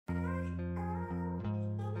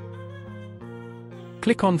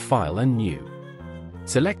Click on File and New.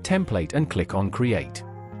 Select Template and click on Create.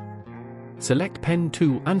 Select Pen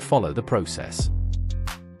Tool and follow the process.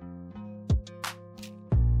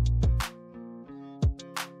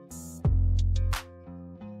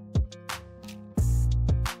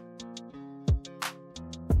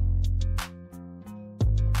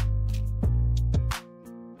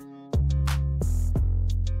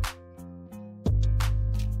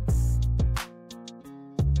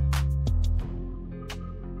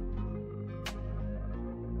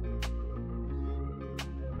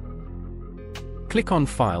 Click on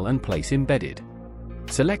File and Place Embedded.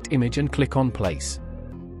 Select Image and click on Place.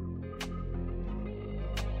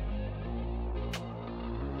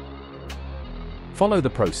 Follow the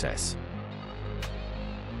process.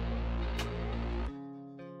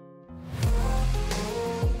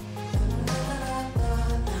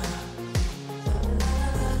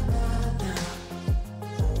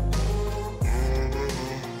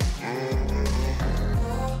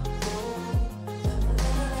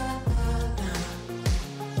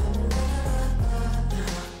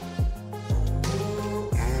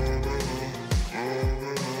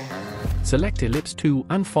 Select Ellipse Tool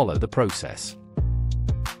and follow the process.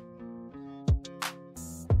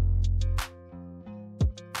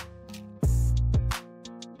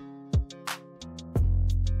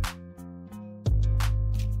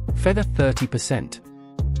 Feather 30%.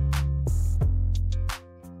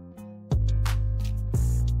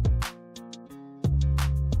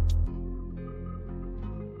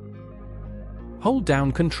 Hold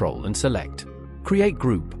down Ctrl and select Create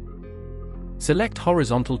Group. Select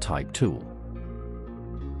Horizontal Type Tool.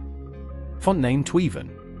 Font name Tweven.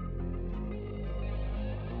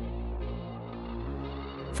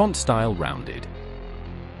 Font style rounded.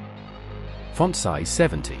 Font size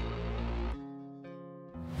 70.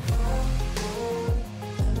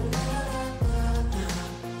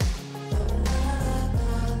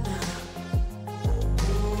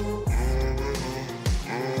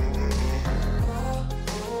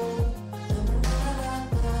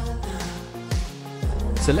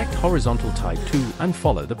 Select Horizontal Type Tool and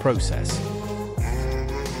follow the process.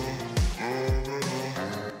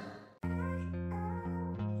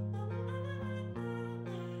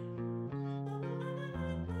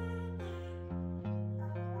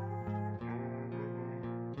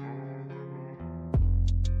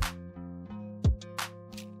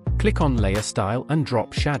 Click on Layer Style and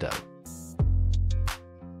drop Shadow.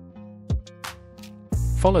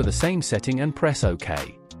 Follow the same setting and press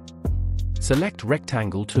OK. Select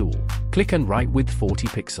Rectangle Tool. Click and right width 40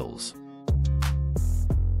 pixels.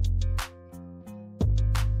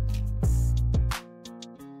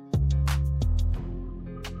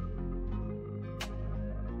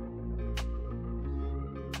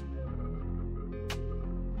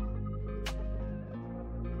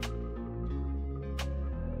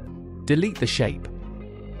 Delete the shape.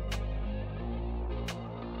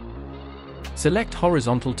 Select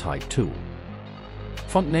Horizontal Type Tool.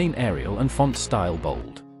 Font name Arial and font style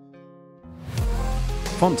bold.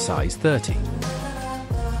 Font size 30.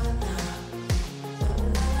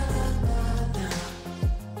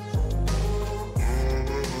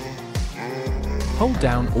 Hold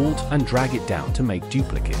down Alt and drag it down to make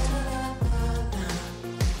duplicate.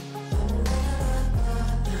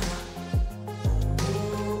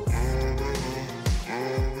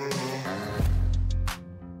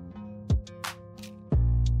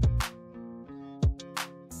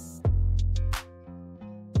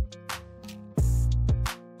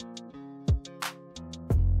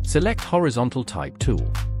 Select Horizontal Type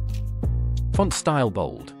Tool. Font style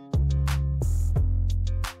bold.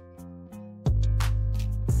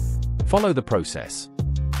 Follow the process.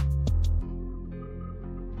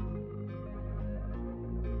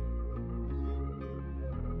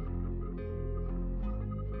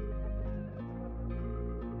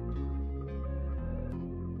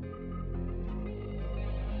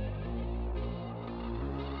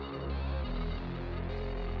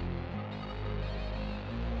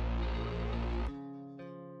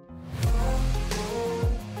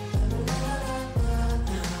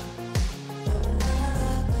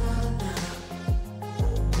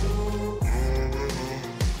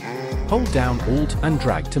 Hold down Alt and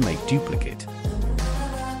drag to make duplicate.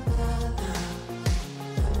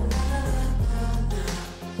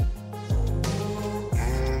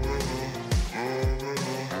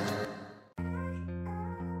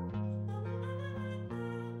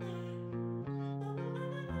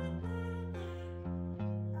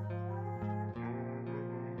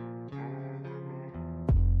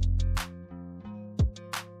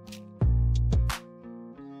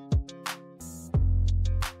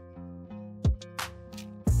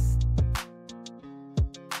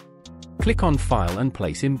 Click on File and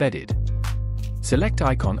Place Embedded. Select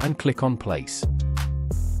Icon and click on Place.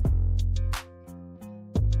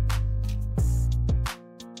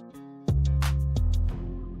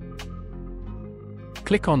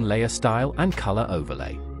 Click on Layer Style and Color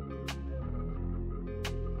Overlay.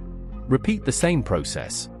 Repeat the same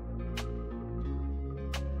process.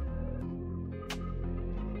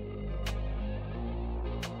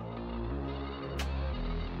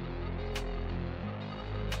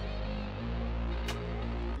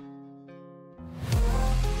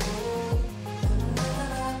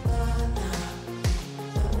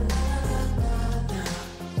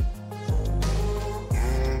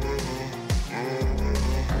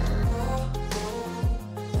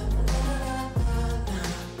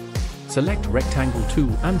 Select Rectangle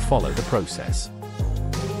tool and follow the process.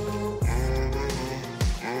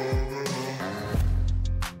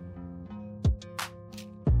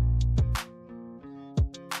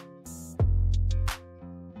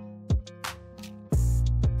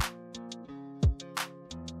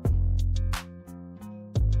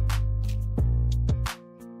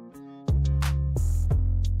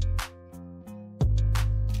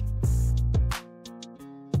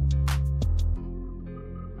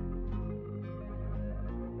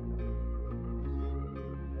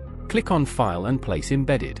 Click on File and Place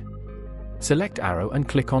Embedded. Select Arrow and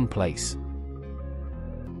click on Place.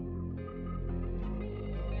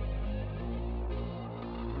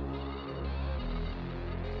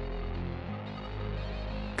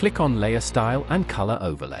 Click on Layer Style and Color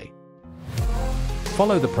Overlay.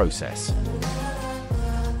 Follow the process.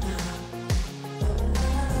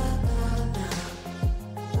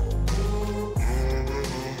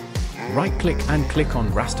 Right-click and click on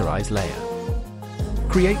Rasterize Layer.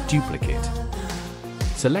 Create duplicate.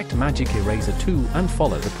 Select Magic Eraser tool and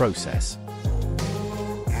follow the process.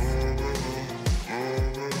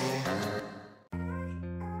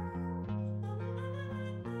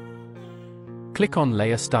 Click on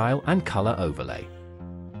Layer Style and Color Overlay.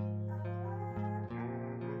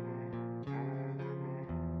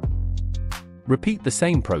 Repeat the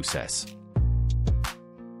same process.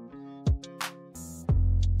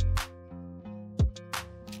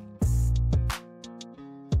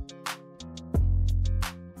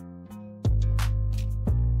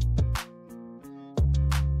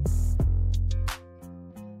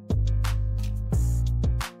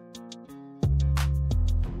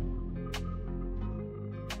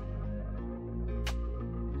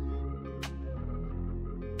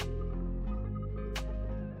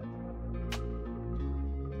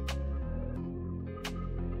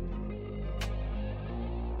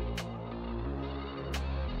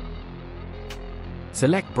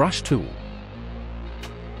 Select Brush tool.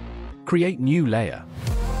 Create new layer.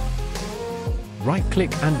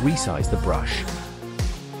 Right-click and resize the brush.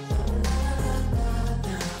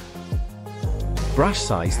 Brush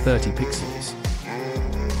size 30 pixels.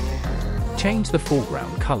 Change the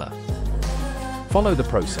foreground color. Follow the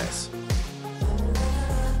process.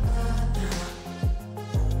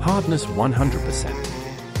 Hardness 100%.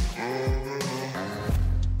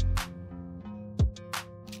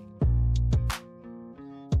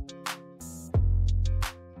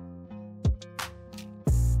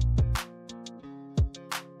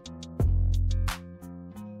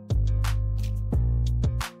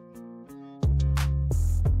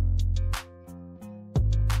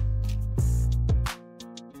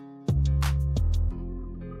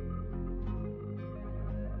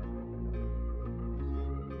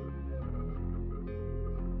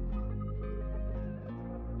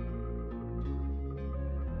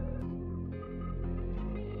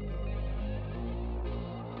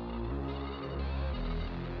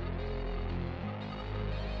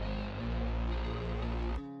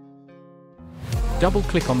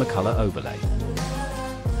 Double-click on the color overlay.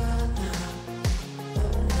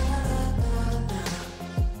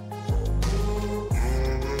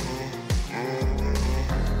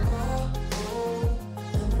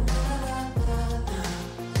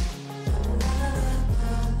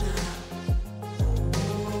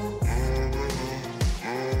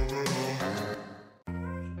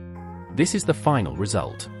 This is the final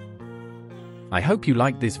result. I hope you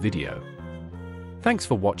liked this video. Thanks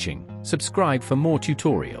for watching. Subscribe for more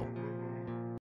tutorial.